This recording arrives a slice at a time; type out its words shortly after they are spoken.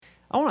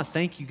I want to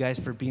thank you guys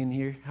for being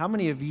here. How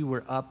many of you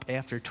were up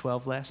after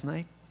 12 last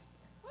night?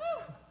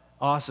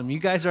 Awesome. You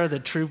guys are the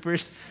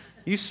troopers.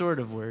 You sort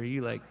of were.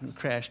 You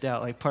crashed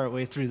out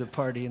partway through the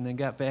party and then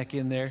got back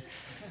in there.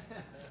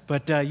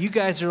 But you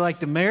guys are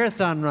like the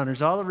marathon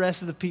runners. All the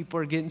rest of the people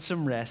are getting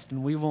some rest,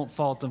 and we won't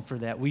fault them for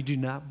that. We do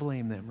not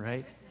blame them,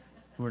 right?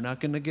 We're not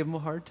going to give them a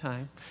hard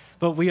time.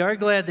 But we are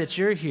glad that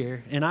you're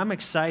here, and I'm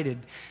excited.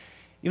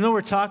 Even though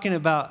we're talking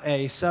about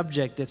a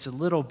subject that's a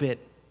little bit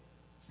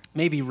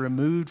maybe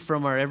removed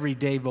from our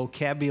everyday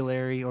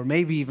vocabulary or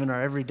maybe even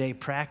our everyday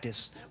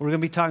practice, we're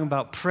going to be talking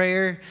about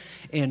prayer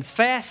and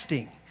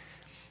fasting.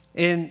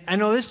 And I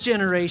know this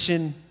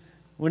generation,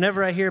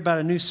 whenever I hear about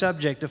a new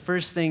subject, the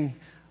first thing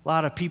a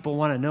lot of people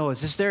want to know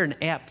is there an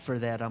app for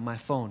that on my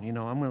phone? You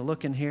know, I'm going to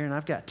look in here, and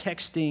I've got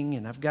texting,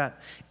 and I've got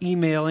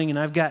emailing, and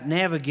I've got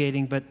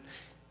navigating, but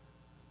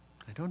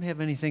I don't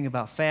have anything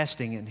about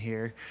fasting in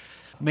here.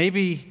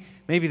 Maybe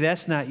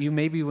that's not you.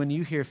 Maybe when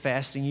you hear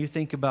fasting, you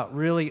think about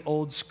really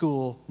old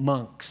school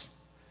monks.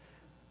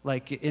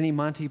 Like any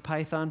Monty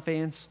Python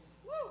fans?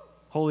 Woo!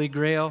 Holy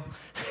Grail.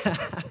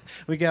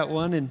 We got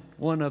one and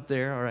one up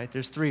there. All right,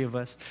 there's three of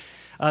us.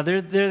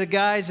 They're the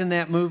guys in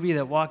that movie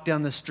that walk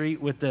down the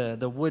street with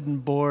the wooden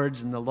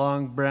boards and the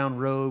long brown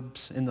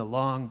robes and the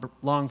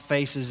long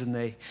faces, and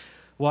they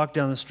walk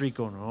down the street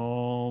going,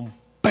 oh,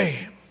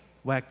 bam,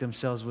 whack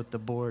themselves with the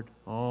board,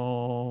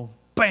 oh,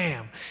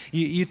 bam.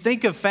 You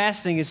think of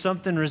fasting as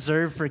something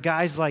reserved for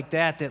guys like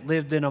that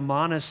lived in a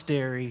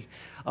monastery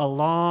a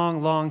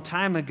long, long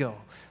time ago.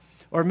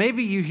 Or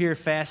maybe you hear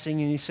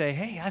fasting and you say,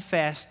 hey, I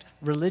fast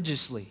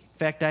religiously. In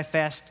fact, I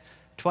fast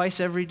twice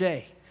every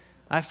day.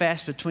 I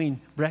fast between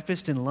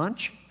breakfast and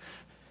lunch,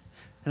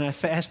 and I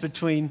fast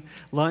between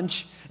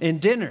lunch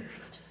and dinner.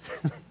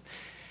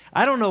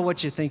 I don't know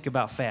what you think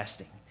about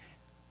fasting.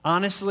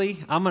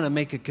 Honestly, I'm going to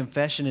make a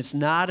confession. It's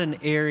not an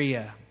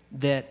area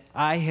that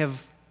I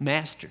have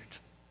mastered.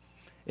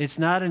 It's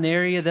not an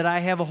area that I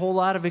have a whole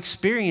lot of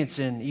experience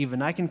in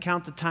even. I can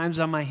count the times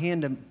on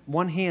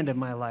one hand in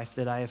my life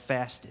that I have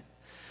fasted.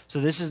 So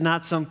this is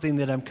not something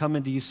that I'm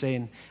coming to you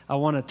saying, I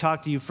want to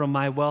talk to you from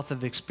my wealth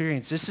of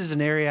experience. This is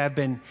an area I've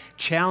been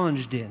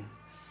challenged in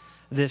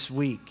this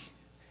week.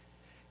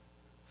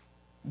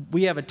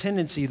 We have a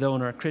tendency, though,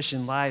 in our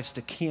Christian lives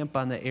to camp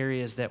on the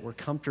areas that we're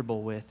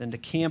comfortable with and to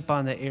camp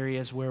on the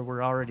areas where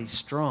we're already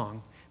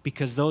strong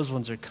because those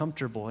ones are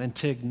comfortable, and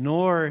to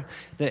ignore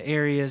the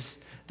areas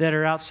that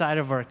are outside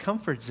of our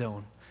comfort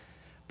zone.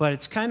 But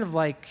it's kind of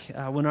like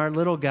when our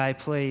little guy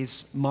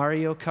plays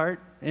Mario Kart.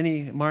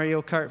 Any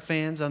Mario Kart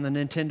fans on the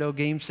Nintendo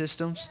game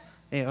systems?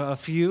 Yes. A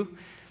few.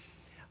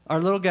 Our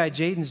little guy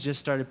Jaden's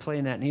just started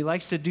playing that, and he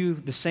likes to do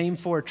the same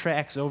 4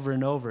 tracks over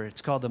and over.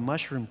 It's called the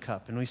Mushroom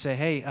Cup. And we say,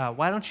 hey,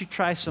 why don't you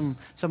try some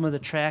of the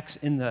tracks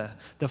in the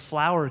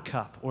Flower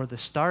Cup or the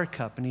Star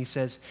Cup? And he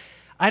says,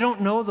 I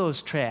don't know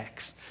those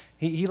tracks.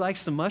 He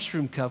likes the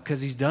Mushroom Cup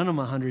because he's done them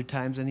 100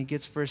 times and he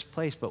gets first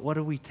place. But what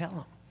do we tell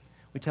him?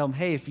 We tell him,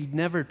 hey, if you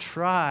never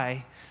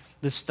try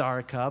the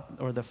Star Cup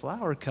or the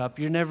Flower Cup,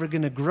 you're never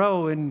going to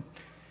grow in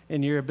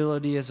your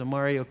ability as a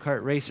Mario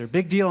Kart racer.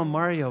 Big deal in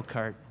Mario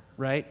Kart,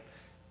 right?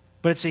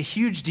 But it's a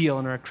huge deal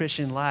in our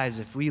Christian lives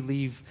if we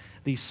leave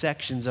these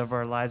sections of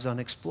our lives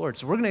unexplored.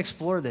 So we're going to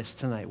explore this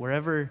tonight,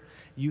 wherever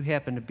you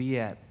happen to be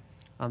at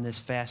on this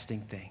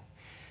fasting thing.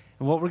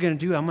 And what we're going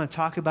to do, I'm going to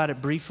talk about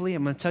it briefly.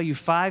 I'm going to tell you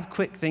 5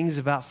 quick things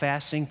about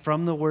fasting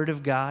from the Word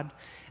of God.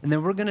 And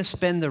then we're going to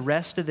spend the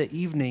rest of the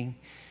evening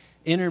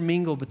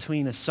intermingle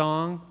between a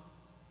song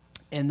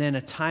and then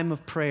a time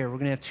of prayer. We're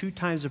going to have 2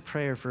 times of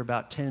prayer for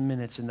about 10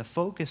 minutes. And the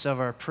focus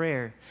of our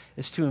prayer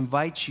is to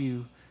invite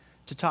you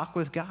to talk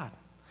with God.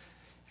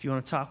 If you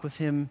want to talk with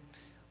Him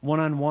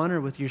one-on-one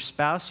or with your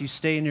spouse, you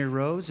stay in your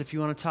rows. If you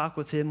want to talk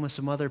with Him with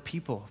some other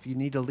people, if you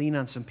need to lean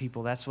on some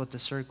people, that's what the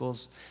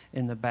circles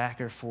in the back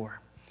are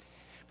for.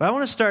 But I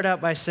want to start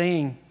out by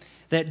saying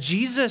that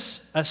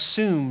Jesus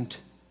assumed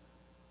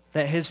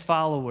that His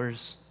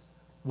followers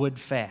would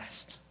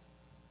fast.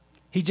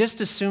 He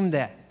just assumed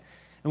that.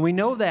 And we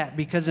know that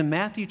because in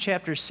Matthew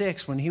chapter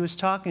 6, when He was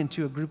talking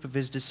to a group of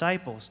His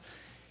disciples,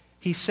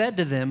 He said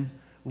to them,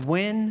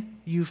 when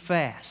you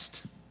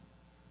fast.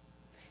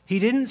 He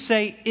didn't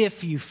say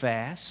if you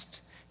fast.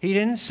 He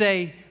didn't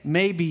say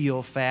maybe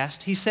you'll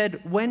fast. He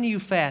said when you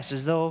fast,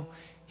 as though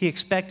He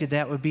expected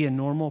that would be a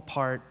normal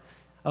part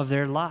of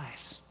their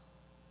lives.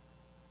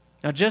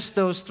 Now, just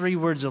those 3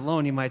 words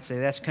alone, you might say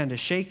that's kind of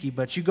shaky,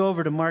 but you go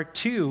over to Mark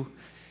 2,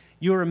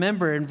 you'll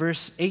remember in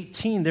verse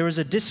 18, there was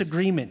a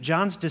disagreement.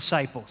 John's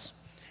disciples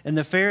and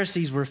the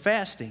Pharisees were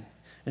fasting.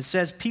 It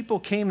says, people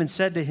came and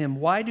said to Him,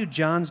 why do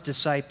John's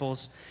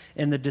disciples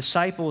and the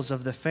disciples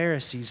of the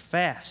Pharisees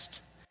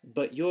fast,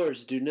 but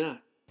yours do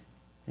not?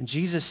 And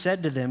Jesus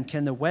said to them,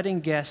 can the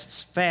wedding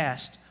guests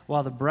fast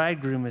while the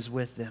bridegroom is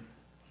with them?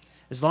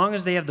 As long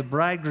as they have the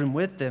bridegroom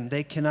with them,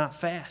 they cannot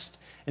fast.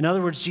 In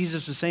other words,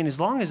 Jesus was saying, as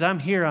long as I'm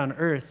here on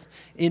earth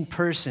in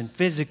person,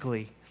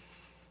 physically,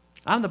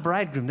 I'm the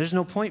bridegroom. There's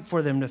no point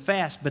for them to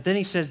fast. But then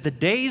He says, the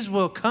days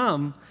will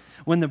come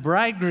when the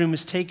bridegroom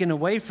is taken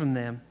away from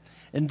them,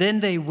 and then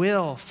they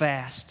will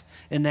fast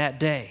in that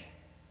day.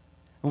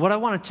 And what I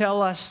want to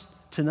tell us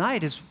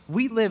tonight is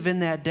we live in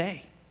that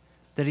day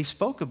that he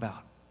spoke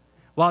about.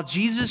 While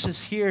Jesus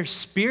is here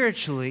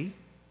spiritually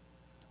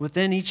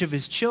within each of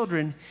his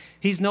children,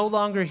 he's no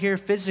longer here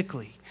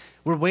physically.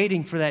 We're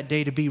waiting for that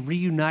day to be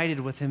reunited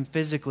with him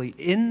physically.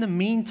 In the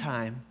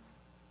meantime,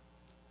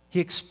 he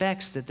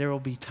expects that there will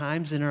be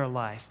times in our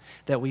life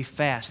that we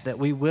fast, that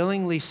we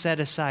willingly set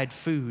aside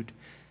food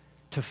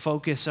to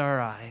focus our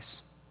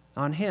eyes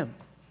on him.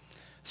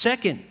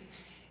 Second,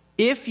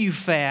 if you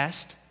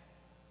fast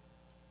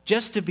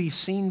just to be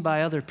seen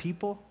by other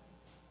people,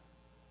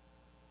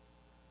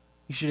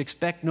 you should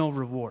expect no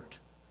reward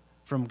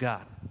from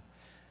God.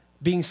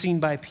 Being seen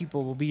by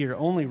people will be your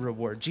only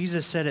reward.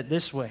 Jesus said it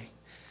this way: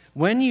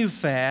 when you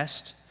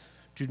fast,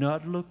 do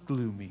not look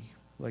gloomy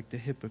like the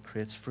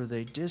hypocrites, for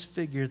they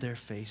disfigure their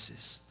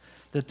faces,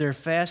 that their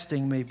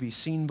fasting may be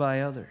seen by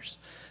others.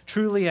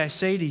 Truly I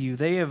say to you,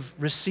 they have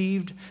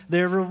received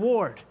their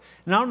reward.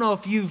 And I don't know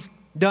if you've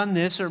done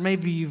this, or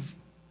maybe you've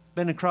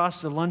been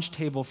across the lunch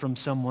table from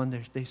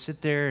someone. They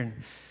sit there and,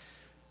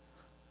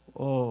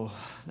 oh,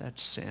 that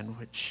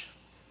sandwich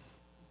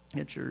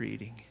that you're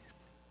eating,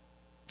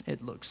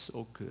 it looks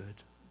so good.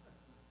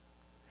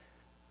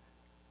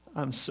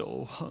 I'm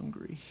so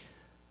hungry.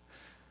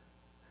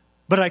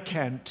 But I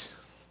can't.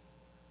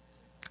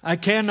 I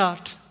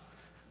cannot,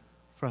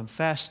 for I'm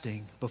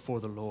fasting before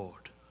the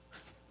Lord.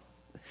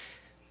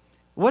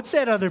 What's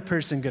that other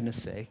person going to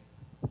say?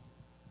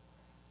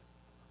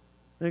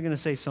 They're going to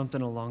say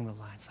something along the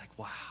lines like,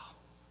 wow,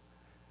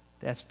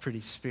 that's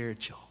pretty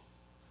spiritual.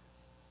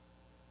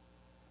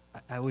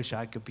 I wish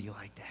I could be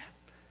like that.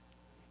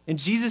 And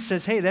Jesus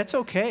says, hey, that's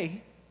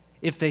okay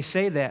if they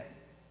say that,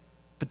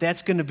 but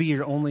that's going to be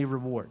your only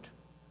reward.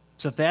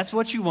 So if that's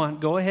what you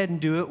want, go ahead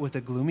and do it with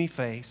a gloomy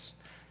face.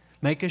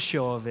 Make a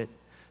show of it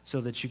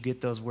so that you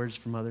get those words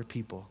from other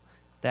people.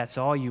 That's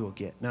all you will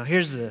get. Now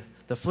here's the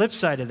flip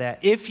side of that.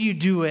 If you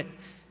do it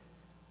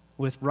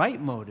with right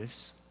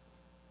motives,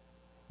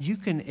 you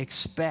can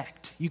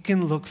expect, you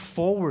can look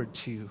forward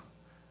to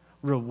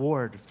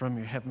reward from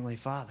your Heavenly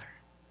Father.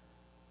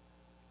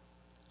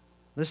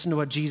 Listen to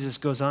what Jesus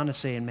goes on to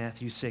say in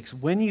Matthew 6.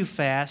 When you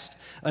fast,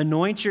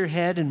 anoint your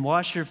head and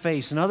wash your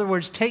face. In other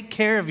words, take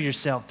care of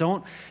yourself.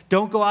 Don't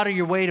go out of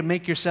your way to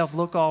make yourself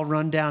look all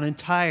run down and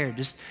tired.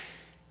 Just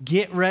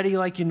get ready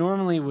like you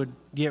normally would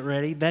get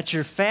ready, that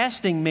your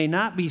fasting may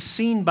not be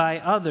seen by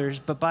others,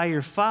 but by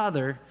your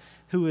Father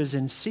who is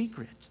in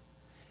secret.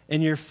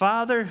 And your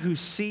Father who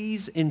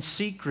sees in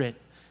secret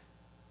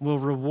will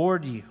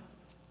reward you.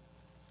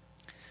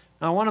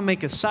 Now, I want to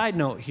make a side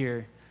note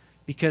here,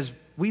 because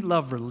we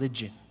love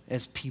religion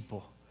as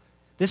people.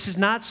 This is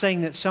not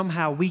saying that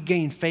somehow we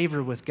gain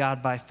favor with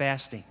God by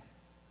fasting.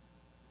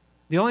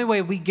 The only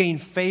way we gain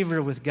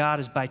favor with God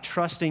is by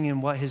trusting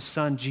in what his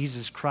Son,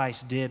 Jesus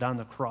Christ, did on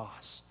the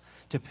cross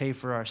to pay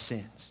for our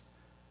sins.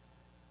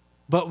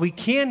 But we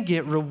can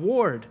get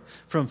reward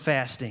from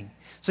fasting.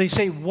 So you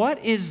say,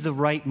 what is the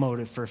right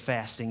motive for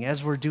fasting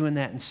as we're doing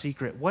that in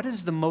secret? What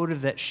is the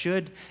motive that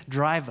should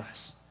drive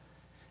us?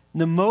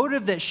 The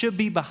motive that should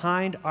be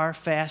behind our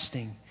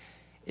fasting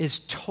is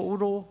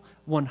total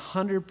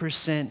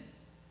 100%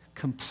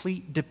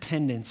 complete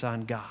dependence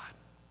on God.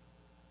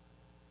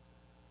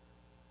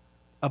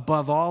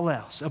 Above all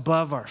else,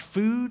 above our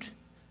food,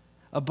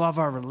 above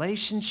our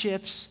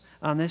relationships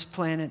on this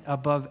planet,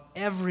 above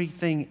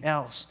everything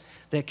else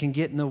that can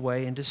get in the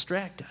way and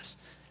distract us.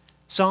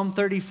 Psalm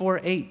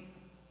 34:8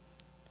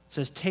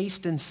 says,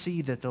 taste and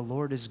see that the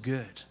Lord is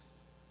good.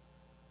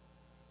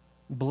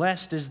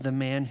 Blessed is the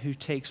man who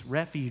takes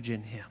refuge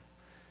in him.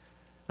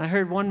 I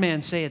heard one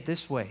man say it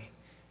this way: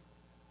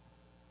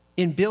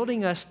 in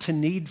building us to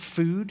need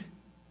food,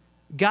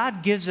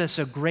 God gives us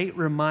a great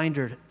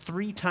reminder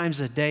 3 times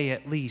a day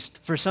at least,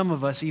 for some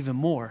of us even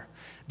more,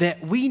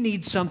 that we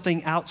need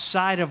something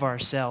outside of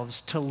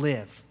ourselves to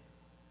live.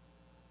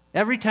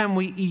 Every time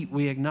we eat,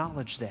 we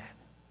acknowledge that,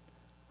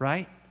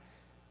 right?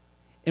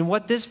 And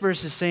what this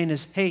verse is saying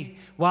is, hey,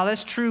 while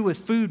that's true with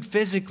food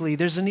physically,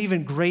 there's an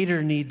even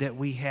greater need that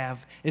we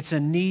have. It's a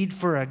need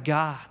for a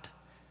God,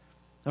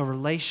 a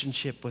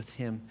relationship with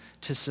him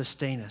to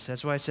sustain us.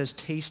 That's why it says,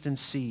 taste and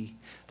see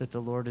that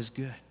the Lord is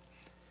good.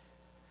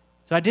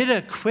 So I did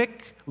a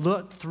quick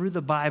look through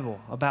the Bible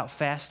about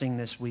fasting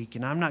this week,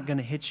 and I'm not going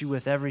to hit you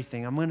with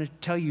everything. I'm going to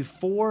tell you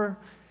 4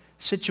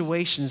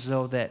 situations,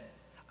 though, that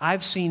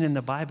I've seen in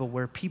the Bible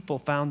where people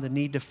found the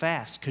need to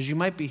fast. Because you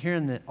might be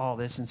hearing all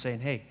this and saying,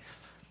 hey,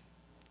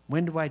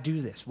 when do I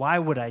do this? Why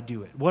would I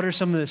do it? What are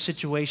some of the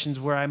situations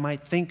where I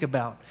might think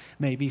about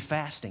maybe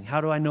fasting? How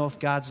do I know if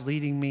God's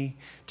leading me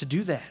to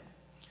do that?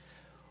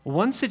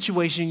 One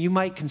situation you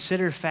might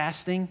consider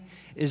fasting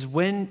is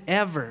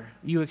whenever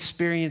you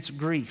experience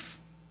grief,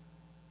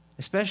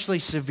 especially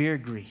severe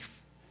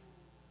grief.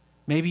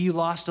 Maybe you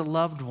lost a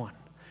loved one.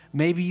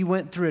 Maybe you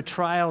went through a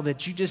trial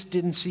that you just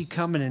didn't see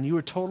coming and you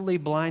were totally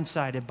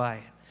blindsided by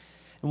it.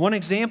 And one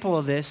example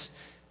of this,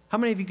 how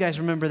many of you guys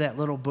remember that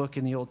little book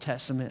in the Old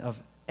Testament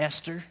of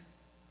Esther?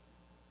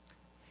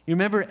 You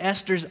remember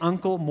Esther's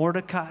uncle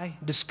Mordecai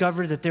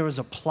discovered that there was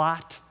a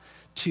plot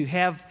to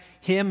have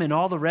him and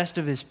all the rest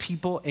of his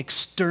people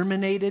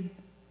exterminated.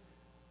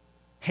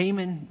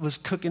 Haman was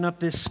cooking up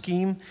this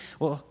scheme.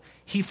 Well,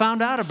 he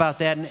found out about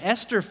that in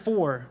Esther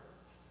 4.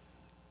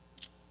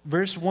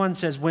 Verse 1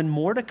 says, when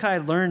Mordecai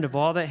learned of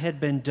all that had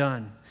been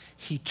done,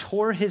 he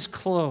tore his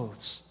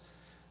clothes.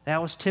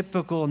 That was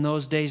typical in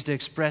those days to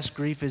express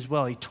grief as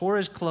well. He tore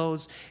his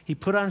clothes. He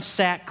put on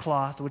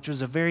sackcloth, which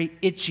was a very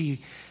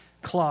itchy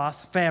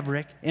cloth,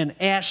 fabric, and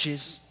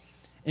ashes,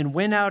 and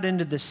went out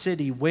into the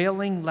city,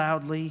 wailing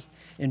loudly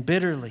and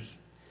bitterly.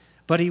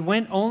 But he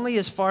went only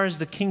as far as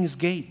the king's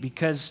gate,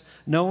 because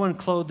no one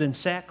clothed in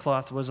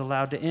sackcloth was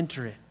allowed to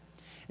enter it.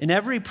 In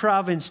every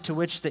province to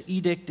which the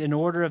edict and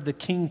order of the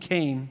king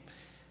came,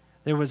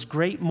 there was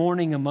great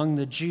mourning among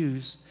the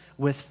Jews,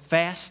 with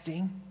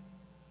fasting,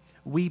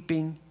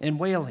 weeping, and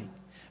wailing.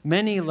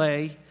 Many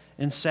lay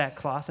in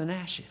sackcloth and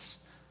ashes.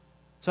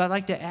 So I'd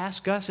like to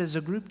ask us as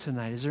a group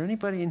tonight, is there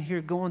anybody in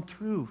here going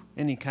through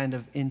any kind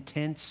of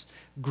intense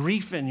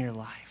grief in your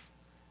life?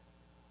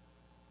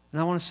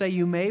 And I want to say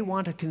you may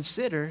want to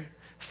consider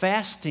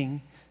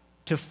fasting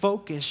to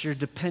focus your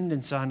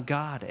dependence on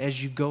God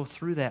as you go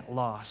through that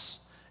loss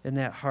and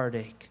that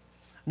heartache.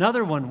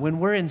 Another one, when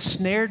we're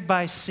ensnared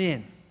by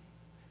sin,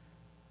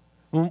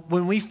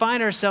 when we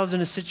find ourselves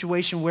in a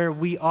situation where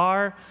we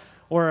are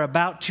or are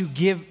about to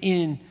give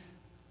in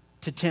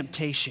to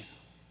temptation.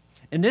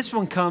 And this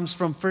one comes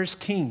from 1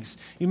 Kings.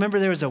 You remember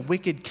there was a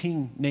wicked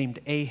king named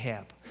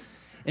Ahab,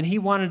 and he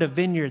wanted a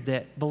vineyard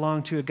that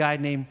belonged to a guy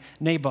named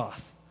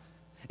Naboth.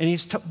 And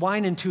he's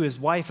whining to his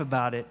wife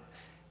about it.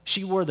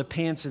 She wore the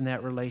pants in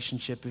that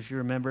relationship, if you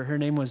remember. Her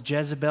name was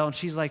Jezebel, and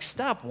she's like,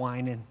 stop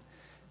whining.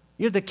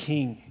 You're the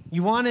king.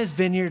 You want his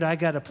vineyard? I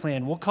got a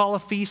plan. We'll call a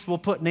feast. We'll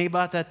put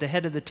Naboth at the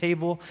head of the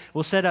table.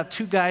 We'll set up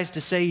 2 guys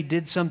to say he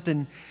did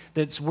something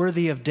that's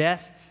worthy of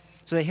death.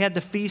 So they had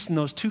the feast, and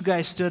those 2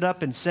 guys stood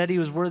up and said he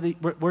was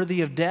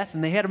worthy of death,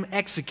 and they had him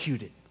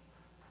executed.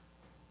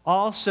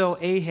 Also,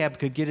 Ahab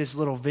could get his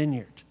little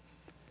vineyard.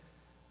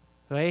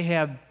 So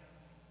Ahab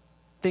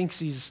thinks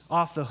he's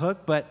off the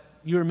hook, but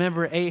you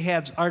remember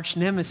Ahab's arch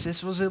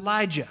nemesis was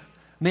Elijah,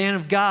 man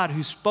of God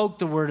who spoke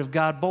the word of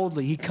God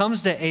boldly. He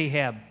comes to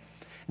Ahab,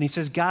 and he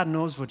says, God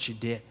knows what you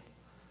did.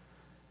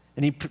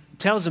 And he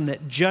tells him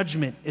that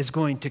judgment is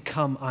going to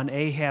come on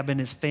Ahab and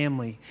his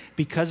family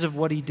because of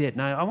what he did.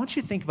 Now, I want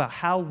you to think about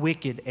how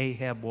wicked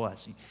Ahab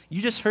was.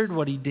 You just heard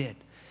what he did.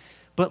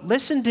 But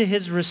listen to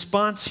his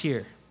response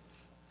here.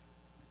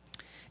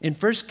 In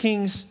 1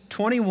 Kings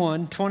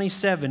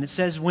 21:27, it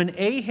says, when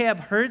Ahab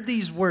heard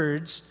these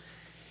words,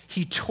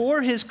 he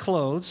tore his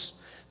clothes,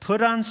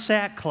 put on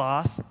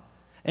sackcloth,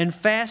 and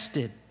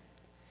fasted.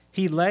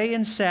 He lay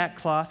in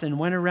sackcloth and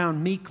went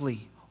around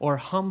meekly or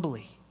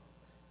humbly.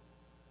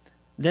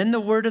 Then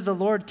the word of the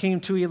Lord came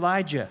to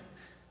Elijah.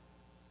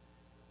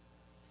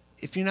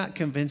 If you're not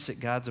convinced that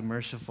God's a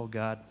merciful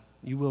God,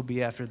 you will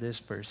be after this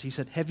verse. He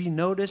said, have you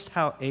noticed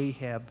how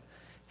Ahab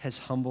has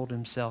humbled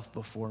himself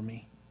before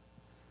me?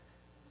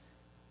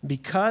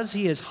 Because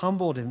he has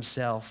humbled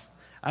himself,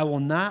 I will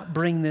not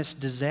bring this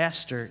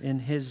disaster in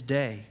his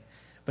day,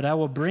 but I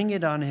will bring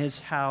it on his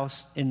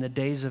house in the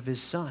days of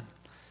his son.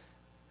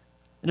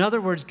 In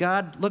other words,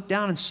 God looked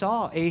down and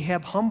saw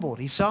Ahab humbled.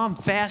 He saw him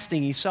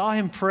fasting. He saw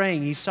him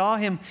praying. He saw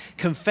him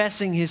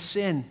confessing his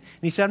sin.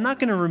 And he said, I'm not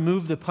going to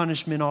remove the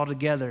punishment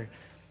altogether,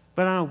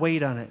 but I'm going to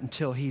wait on it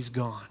until he's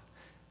gone.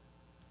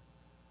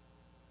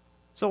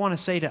 So I want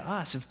to say to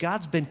us, if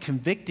God's been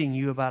convicting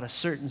you about a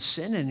certain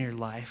sin in your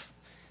life,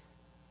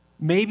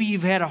 maybe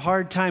you've had a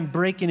hard time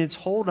breaking its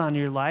hold on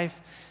your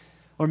life,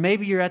 or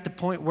maybe you're at the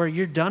point where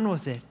you're done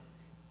with it.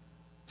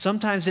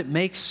 Sometimes it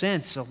makes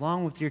sense,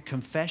 along with your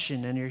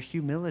confession and your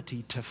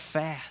humility, to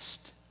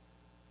fast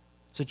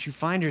so that you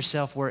find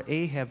yourself where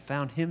Ahab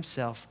found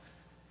himself,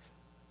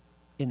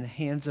 in the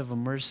hands of a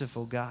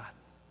merciful God.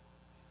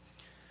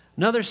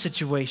 Another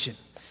situation,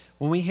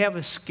 when we have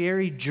a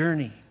scary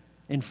journey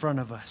in front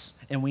of us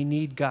and we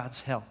need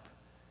God's help.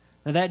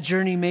 Now that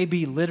journey may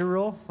be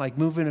literal, like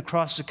moving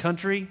across the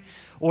country,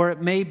 or it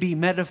may be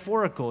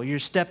metaphorical. You're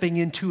stepping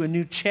into a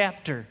new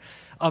chapter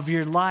of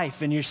your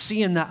life, and you're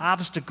seeing the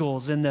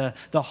obstacles and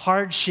the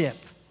hardship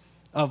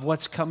of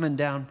what's coming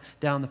down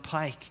the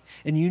pike.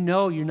 And you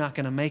know you're not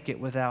going to make it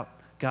without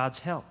God's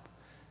help.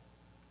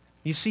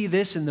 You see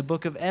this in the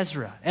book of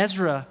Ezra.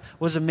 Ezra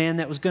was a man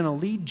that was going to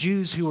lead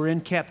Jews who were in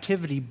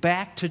captivity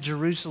back to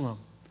Jerusalem.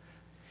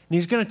 And he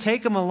was going to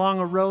take them along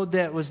a road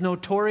that was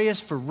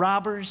notorious for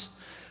robbers,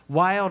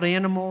 wild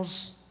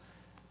animals,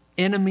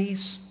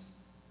 enemies.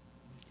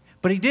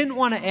 But he didn't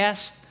want to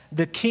ask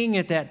the king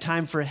at that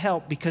time for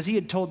help, because he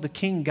had told the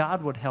king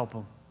God would help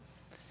him.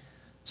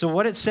 So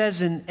what it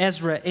says in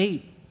Ezra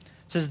 8, it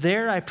says,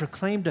 there I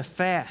proclaimed a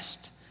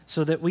fast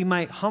so that we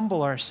might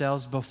humble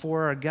ourselves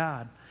before our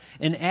God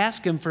and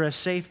ask him for a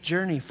safe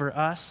journey for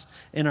us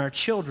and our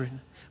children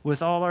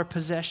with all our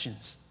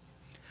possessions.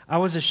 I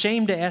was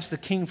ashamed to ask the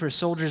king for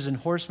soldiers and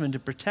horsemen to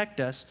protect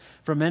us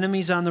from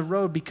enemies on the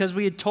road, because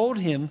we had told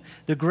him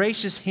the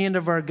gracious hand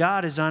of our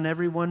God is on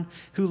everyone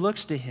who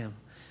looks to him.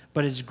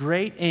 but his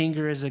great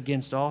anger is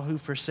against all who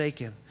forsake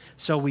him.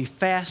 So we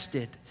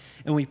fasted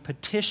and we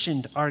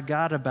petitioned our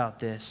God about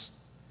this,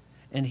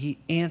 and he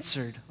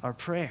answered our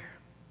prayer.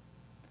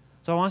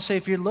 So I want to say,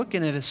 if you're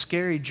looking at a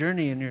scary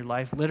journey in your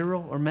life,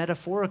 literal or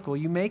metaphorical,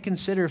 you may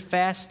consider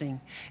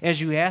fasting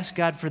as you ask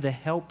God for the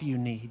help you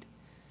need,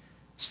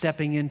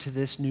 stepping into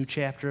this new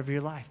chapter of your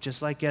life,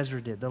 just like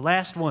Ezra did. The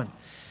last one,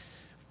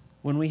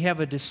 when we have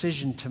a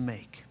decision to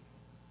make.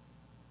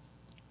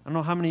 I don't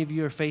know how many of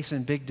you are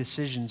facing big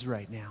decisions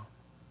right now,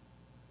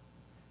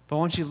 but I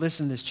want you to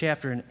listen to this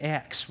chapter in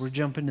Acts. We're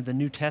jumping to the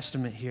New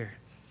Testament here.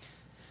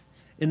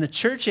 In the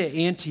church at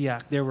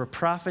Antioch, there were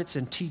prophets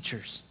and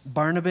teachers: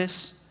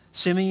 Barnabas,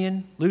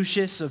 Simeon,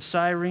 Lucius of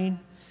Cyrene,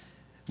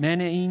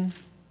 Manaen.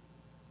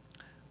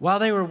 While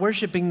they were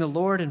worshiping the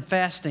Lord and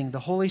fasting,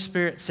 the Holy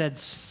Spirit said,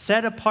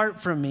 "Set apart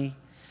from me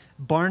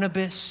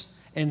Barnabas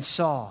and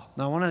Saul."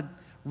 Now I want to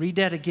read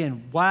that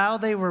again. While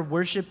they were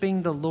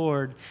worshiping the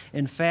Lord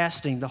and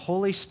fasting, the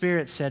Holy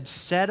Spirit said,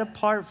 "Set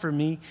apart for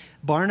me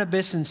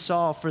Barnabas and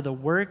Saul for the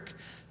work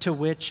to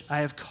which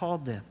I have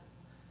called them."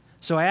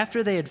 So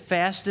after they had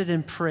fasted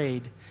and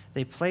prayed,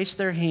 they placed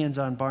their hands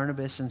on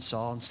Barnabas and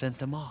Saul and sent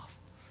them off.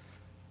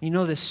 You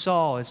know, this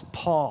Saul is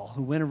Paul,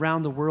 who went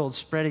around the world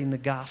spreading the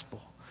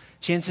gospel.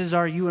 Chances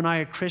are you and I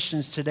are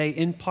Christians today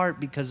in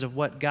part because of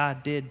what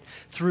God did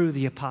through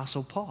the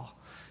Apostle Paul.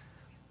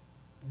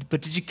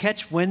 But did you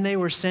catch when they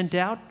were sent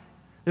out?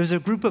 There was a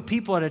group of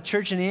people at a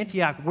church in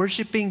Antioch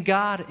worshiping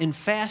God and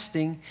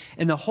fasting,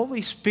 and the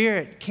Holy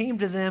Spirit came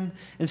to them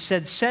and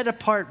said, "Set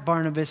apart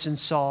Barnabas and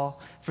Saul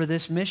for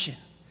this mission."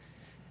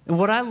 And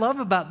what I love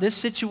about this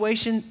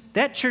situation,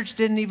 that church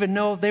didn't even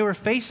know they were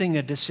facing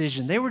a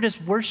decision. They were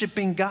just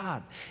worshiping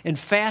God and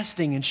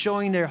fasting and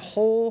showing their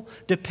whole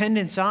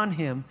dependence on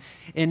him.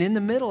 And in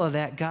the middle of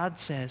that, God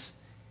says,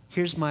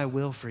 "Here's my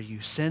will for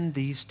you. Send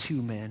these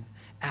two men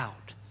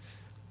out."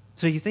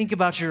 So you think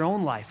about your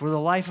own life or the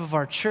life of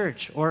our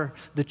church or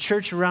the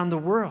church around the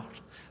world.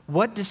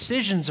 What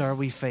decisions are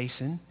we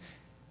facing?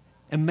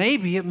 And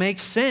maybe it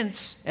makes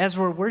sense as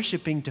we're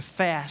worshiping to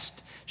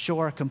fast, show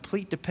our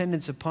complete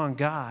dependence upon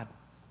God,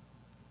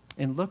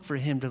 and look for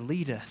him to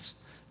lead us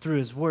through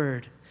his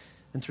word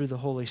and through the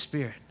Holy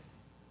Spirit.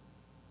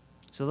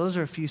 So those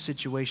are a few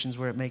situations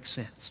where it makes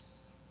sense.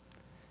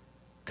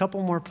 A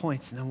couple more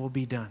points and then we'll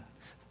be done.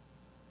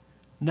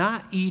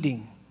 Not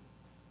eating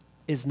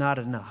is not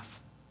enough.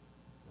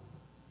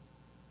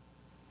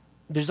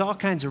 There's all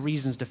kinds of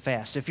reasons to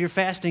fast. If you're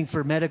fasting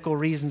for medical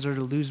reasons or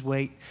to lose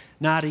weight,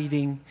 not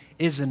eating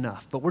is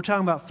enough. But we're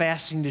talking about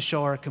fasting to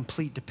show our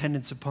complete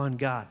dependence upon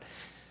God.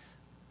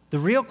 The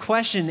real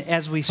question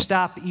as we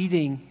stop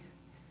eating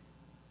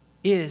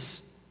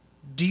is,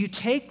 do you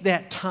take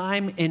that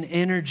time and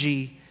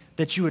energy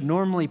that you would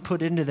normally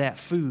put into that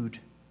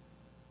food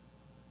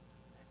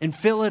and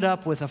fill it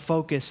up with a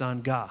focus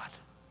on God?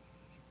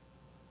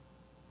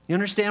 You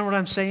understand what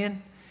I'm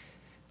saying?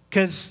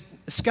 Because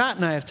Scott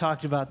and I have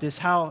talked about this,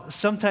 how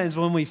sometimes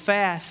when we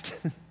fast,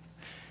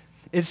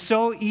 it's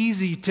so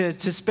easy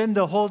to spend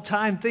the whole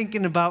time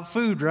thinking about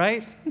food,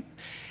 right?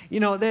 You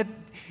know, that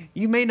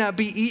you may not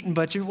be eating,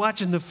 but you're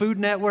watching the Food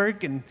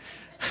Network and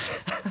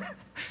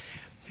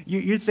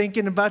you're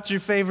thinking about your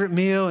favorite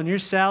meal and you're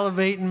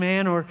salivating,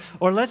 man. Or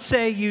let's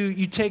say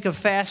you take a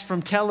fast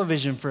from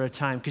television for a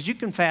time, because you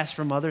can fast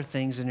from other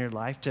things in your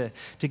life to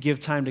give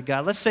time to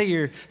God. Let's say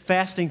you're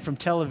fasting from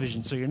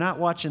television, so you're not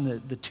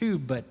watching the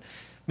tube, but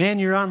man,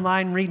 you're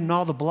online reading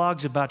all the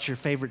blogs about your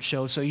favorite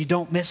show so you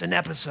don't miss an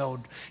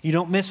episode. You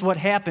don't miss what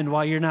happened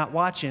while you're not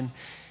watching.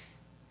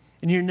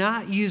 And you're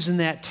not using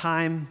that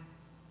time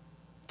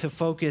to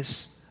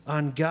focus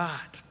on God.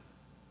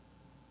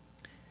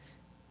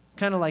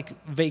 Kind of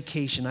like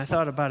vacation. I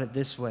thought about it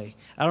this way.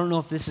 I don't know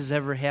if this has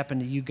ever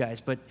happened to you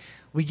guys, but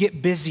we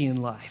get busy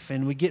in life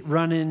and we get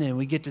running and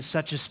we get to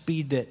such a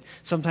speed that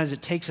sometimes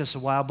it takes us a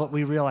while, but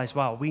we realize,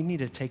 wow, we need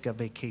to take a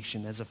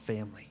vacation as a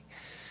family.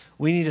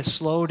 We need to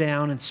slow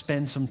down and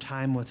spend some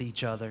time with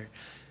each other.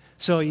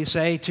 So you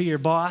say to your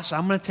boss,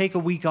 I'm going to take a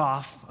week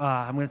off.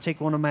 I'm going to take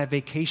one of my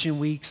vacation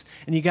weeks.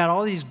 And you got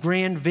all these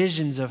grand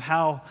visions of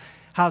how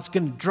it's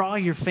going to draw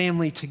your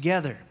family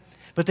together.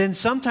 But then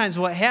sometimes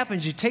what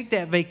happens, you take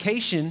that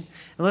vacation, and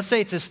let's say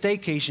it's a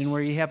staycation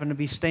where you happen to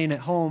be staying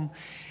at home,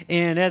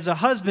 and as a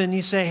husband,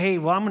 you say, hey,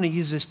 well, I'm going to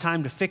use this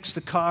time to fix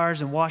the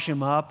cars and wash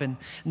them up, and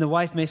the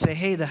wife may say,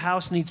 hey, the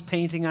house needs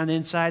painting on the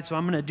inside, so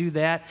I'm going to do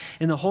that,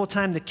 and the whole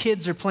time the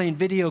kids are playing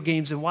video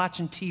games and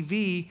watching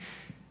TV.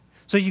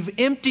 So you've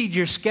emptied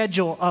your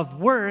schedule of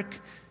work,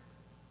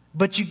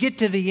 but you get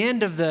to the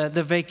end of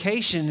the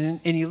vacation,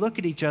 and you look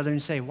at each other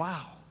and say,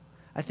 wow,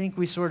 I think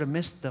we sort of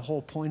missed the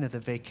whole point of the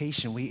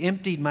vacation. We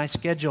emptied my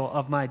schedule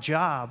of my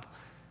job,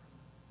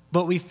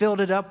 but we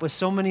filled it up with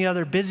so many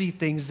other busy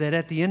things that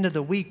at the end of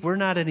the week, we're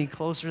not any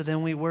closer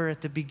than we were at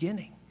the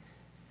beginning.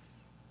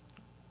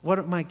 What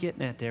am I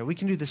getting at there? We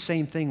can do the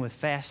same thing with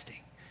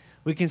fasting.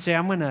 We can say,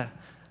 I'm going to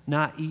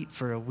not eat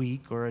for a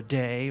week or a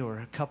day or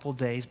a couple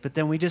days, but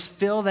then we just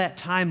fill that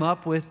time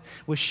up with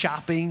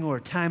shopping or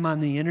time on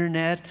the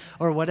internet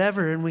or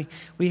whatever, and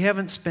we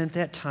haven't spent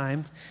that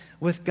time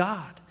with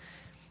God.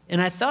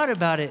 And I thought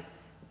about it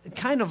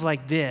kind of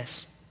like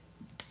this.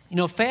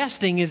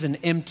 Fasting is an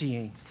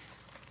emptying.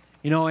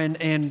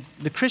 And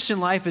the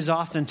Christian life is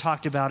often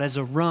talked about as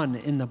a run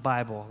in the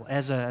Bible,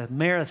 as a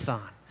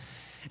marathon.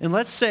 And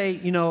let's say,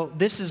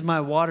 this is my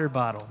water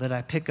bottle that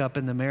I pick up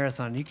in the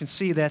marathon. You can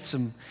see that's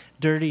some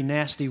dirty,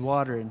 nasty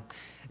water.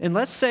 And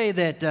let's say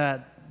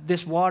that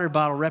this water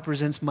bottle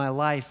represents my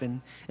life.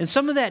 And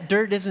some of that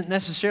dirt isn't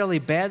necessarily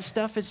bad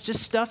stuff. It's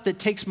just stuff that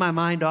takes my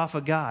mind off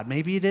of God.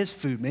 Maybe it is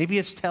food. Maybe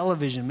it's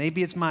television.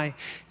 Maybe it's my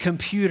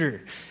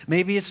computer.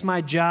 Maybe it's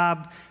my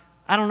job.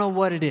 I don't know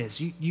what it is.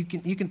 You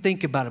can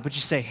think about it, but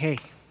you say, hey,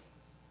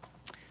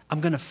 I'm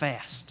going to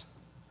fast.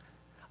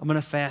 I'm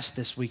going to fast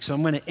this week. So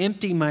I'm going to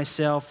empty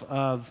myself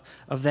of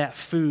that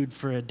food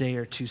for a day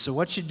or two. So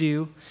what you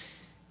do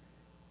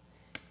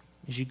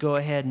is you go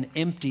ahead and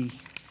empty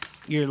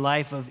your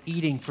life of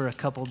eating for a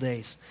couple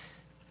days.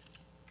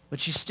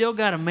 But you still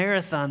got a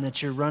marathon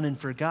that you're running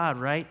for God,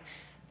 right?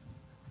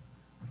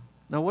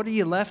 Now, what are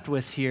you left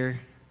with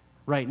here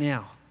right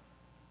now?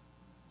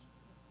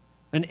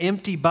 An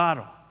empty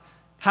bottle.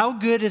 How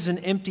good is an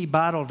empty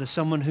bottle to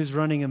someone who's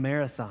running a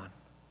marathon?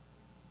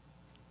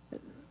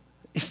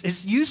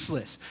 It's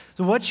useless.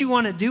 So what you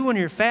want to do when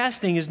you're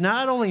fasting is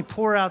not only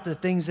pour out the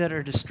things that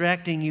are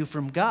distracting you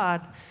from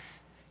God,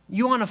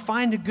 you want to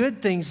find the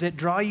good things that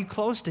draw you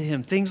close to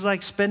Him. Things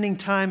like spending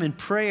time in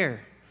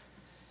prayer.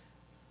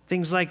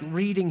 Things like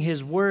reading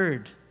His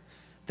Word.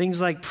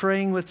 Things like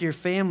praying with your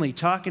family,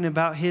 talking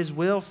about His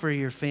will for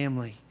your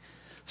family,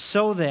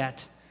 so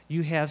that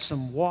you have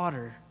some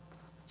water,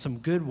 some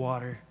good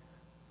water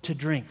to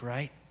drink,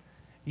 right?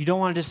 You don't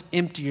want to just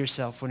empty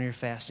yourself when you're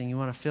fasting. You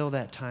want to fill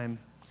that time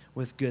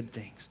with good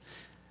things.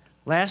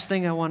 Last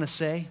thing I want to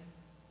say,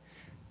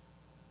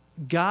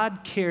 God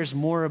cares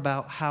more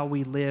about how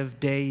we live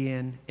day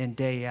in and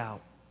day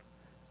out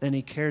than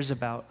He cares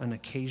about an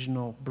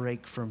occasional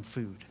break from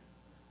food.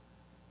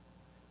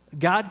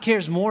 God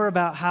cares more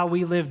about how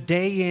we live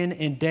day in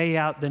and day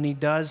out than He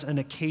does an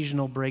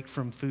occasional break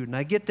from food. And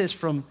I get this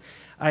from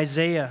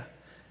Isaiah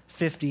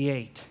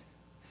 58.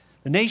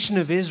 The nation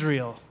of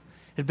Israel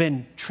had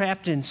been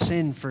trapped in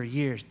sin for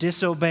years,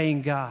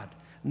 disobeying God.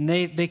 And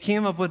they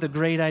came up with a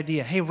great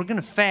idea. Hey, we're going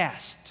to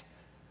fast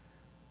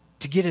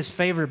to get His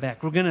favor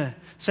back. We're going to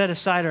set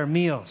aside our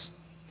meals.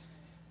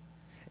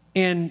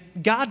 And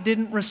God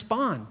didn't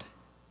respond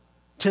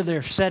to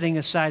their setting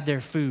aside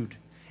their food.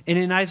 And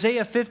in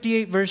Isaiah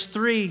 58, verse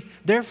 3,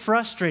 they're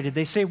frustrated.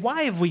 They say,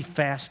 why have we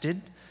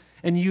fasted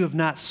and you have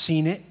not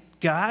seen it,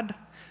 God?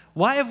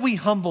 Why have we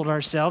humbled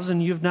ourselves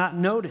and you have not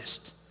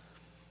noticed?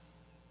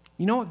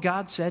 You know what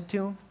God said to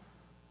them?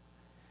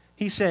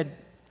 He said,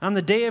 on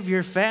the day of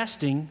your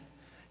fasting,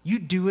 you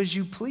do as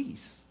you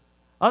please.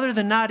 Other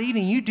than not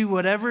eating, you do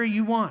whatever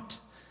you want.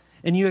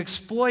 And you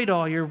exploit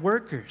all your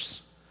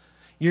workers.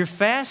 Your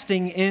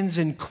fasting ends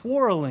in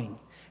quarreling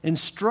and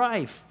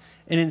strife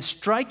and in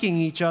striking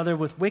each other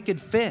with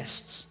wicked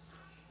fists.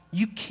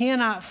 You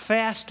cannot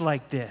fast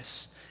like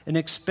this and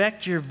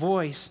expect your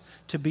voice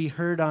to be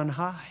heard on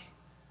high.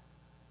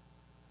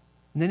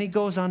 And then he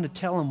goes on to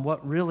tell them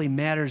what really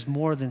matters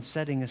more than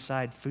setting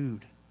aside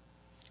food.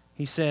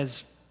 He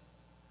says,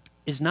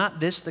 is not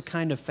this the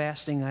kind of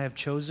fasting I have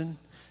chosen?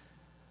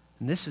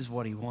 And this is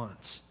what he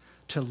wants: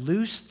 to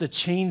loose the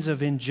chains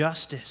of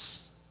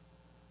injustice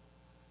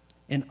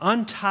and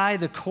untie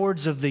the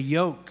cords of the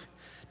yoke,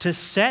 to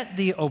set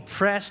the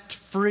oppressed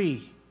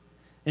free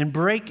and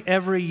break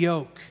every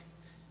yoke.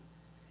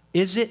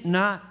 Is it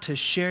not to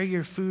share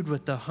your food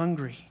with the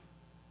hungry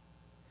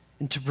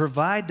and to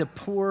provide the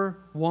poor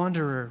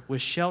wanderer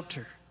with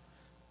shelter?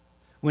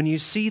 When you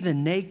see the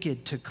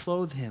naked, to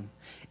clothe him,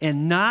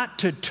 and not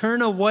to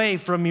turn away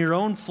from your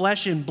own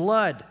flesh and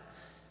blood.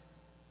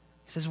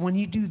 He says, when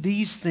you do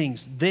these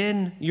things,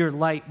 then your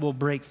light will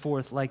break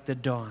forth like the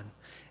dawn,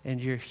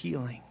 and your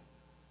healing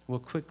will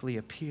quickly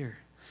appear.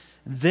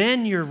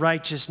 Then your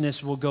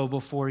righteousness will go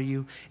before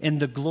you, and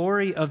the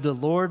glory of the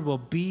Lord will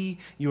be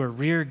your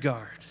rear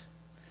guard.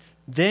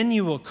 Then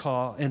you will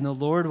call, and the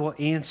Lord will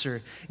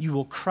answer. You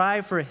will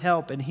cry for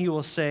help, and He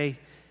will say,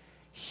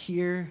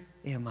 here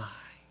am I.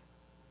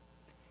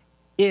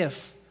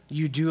 If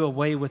you do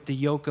away with the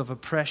yoke of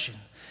oppression,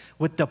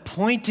 with the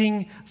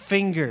pointing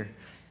finger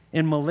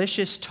and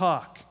malicious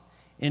talk,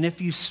 and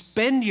if you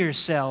spend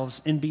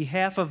yourselves in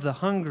behalf of the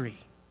hungry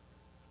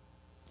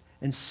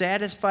and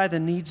satisfy the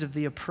needs of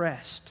the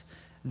oppressed,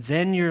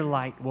 then your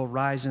light will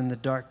rise in the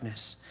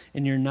darkness,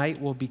 and your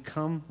night will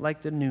become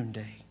like the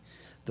noonday.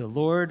 The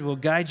Lord will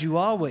guide you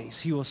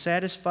always. He will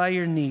satisfy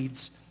your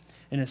needs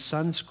in a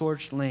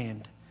sun-scorched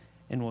land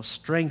and will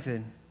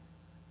strengthen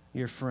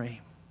your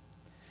frame.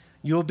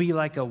 You'll be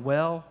like a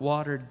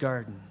well-watered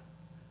garden,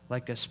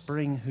 like a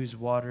spring whose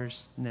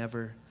waters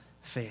never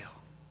fail.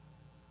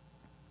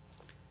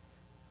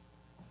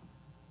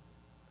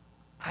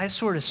 I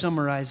sort of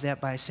summarize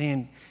that by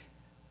saying,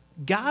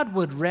 God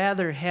would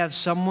rather have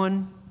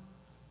someone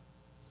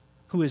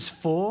who is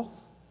full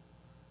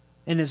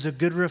and is a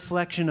good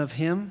reflection of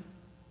Him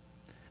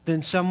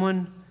than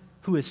someone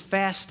who is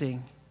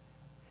fasting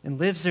and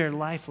lives their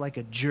life like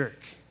a jerk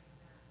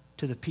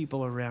to the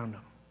people around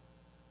them.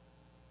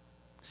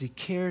 Because He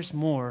cares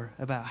more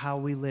about how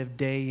we live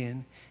day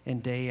in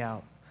and day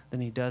out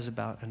than He does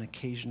about an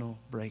occasional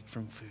break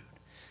from food.